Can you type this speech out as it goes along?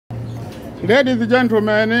Ladies and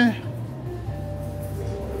gentlemen,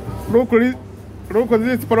 look at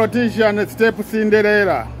this politician step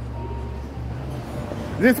Cinderella.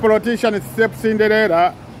 This politician step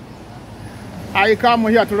Cinderella. I come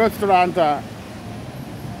here to restaurant.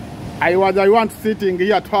 I want sitting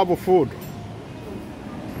here to have food.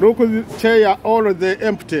 Look at the chair, all they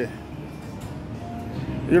empty.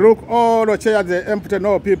 You look, all the chairs they empty,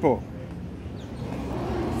 no people.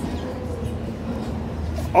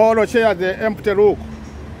 All the chairs they empty, look.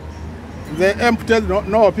 They empty,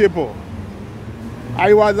 no people.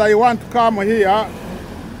 I want to come here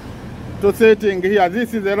to sitting here.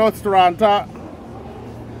 This is a restaurant.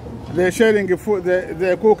 They're sharing food,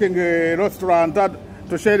 they're cooking a restaurant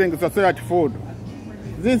to sharing society food.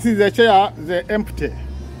 This is a chair, they're empty.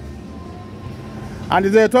 And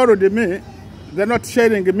they told me, they're not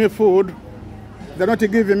sharing me food. They're not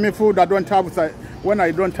giving me food I don't have, when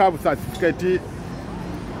I don't have certificate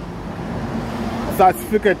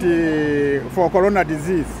for corona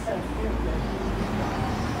disease.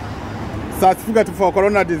 Certificate for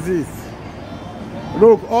corona disease.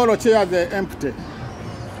 Look, all the chairs are empty.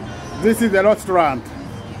 This is the restaurant.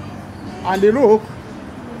 And look,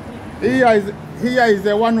 here is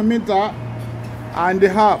a 1.5 meters.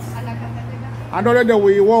 And already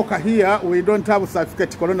we walk here, we don't have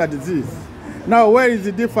certificate corona disease. Now where is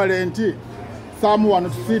the different? Someone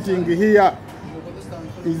sitting here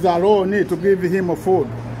is alone to give him food.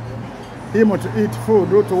 Him to eat food,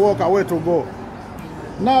 to walk away to go.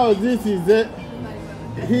 Now this is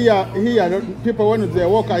here people when they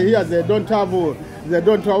walk here they don't have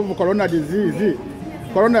corona disease.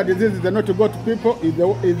 Corona disease is not to go to people, is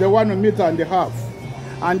the 1.5 meters.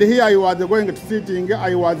 And here I was going to sitting,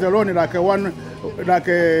 I was alone like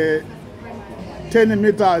 10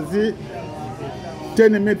 meters.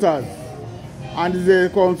 10 meters. And they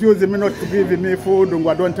confused me not to give me food and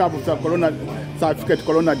I don't have certificate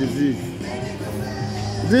corona disease.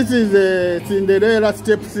 This is a Cinderella,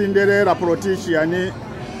 step Cinderella politician,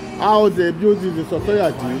 how they abuse the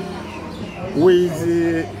society with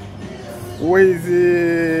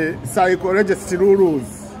psychologist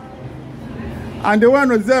rules. And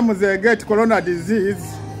one of them, they get corona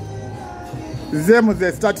disease,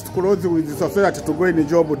 they start to close with the society to go in a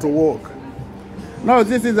job to work. Now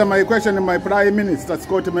this is my question to my Prime Minister,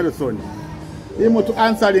 Scott Morrison. Him to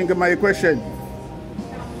answering my question.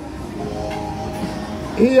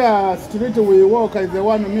 Here, street we walk is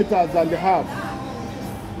 1.5 meters.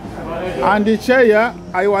 And the chair,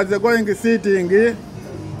 I was going sitting,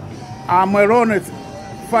 I'm around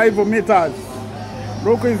 5 meters.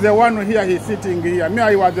 Look, is the one here, he's sitting here. Me,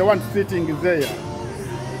 I was the one sitting there.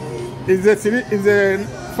 Is a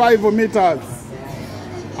 5 meters.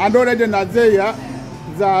 And already in Nazaya,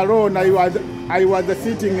 alone, I was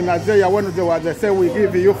sitting in Nazaya when they was say we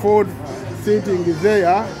give you food, sitting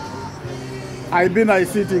there. I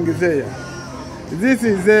sitting there. This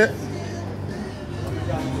is a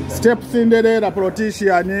step Cinderella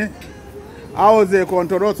politician, how they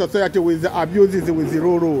control society with the abuses with the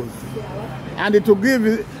rules. And to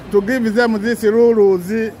give them these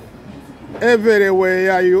rules,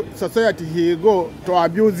 everywhere society he go to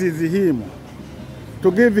abuses him,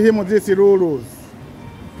 to give him these rules.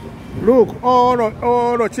 Look, all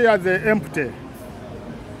the chairs are empty.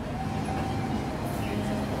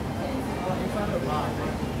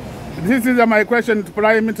 This is my question to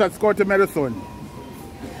Prime Minister Scott Morrison.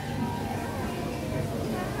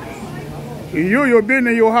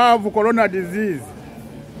 You have corona disease.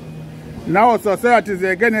 Now society is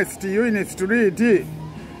against you in the street.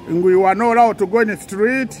 You are not allowed to go in the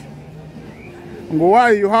street.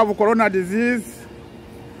 Why you have corona disease?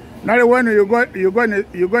 Now when you go in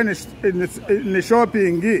the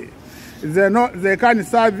shopping, they can't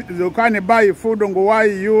serve, they can't buy food. Why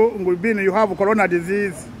you have corona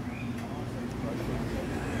disease?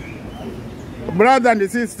 Brothers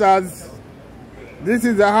and sisters, this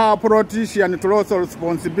is how politicians to also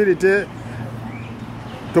responsibility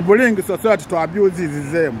to bring society to abuse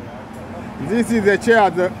them. This is the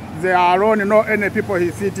chair, they are alone, no any people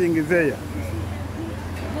he's sitting there.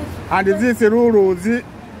 And these rules,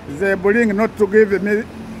 they bring not to give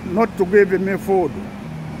me food.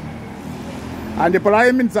 And the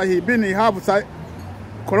Prime Minister, he have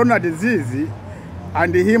corona disease,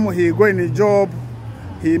 and he go in a job,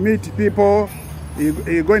 he meet people,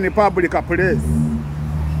 he go in a public place.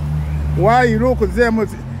 Why you look at them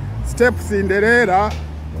steps Cinderella,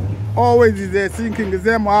 always they thinking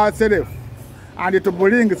them ourselves, and to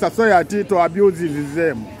bring society to abuse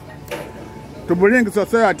them. To bring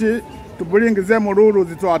society, to bring them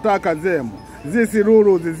rules to attack them. These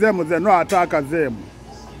rules, they no attack them.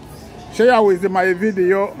 Share with my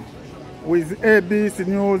video with ABC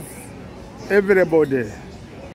News, everybody.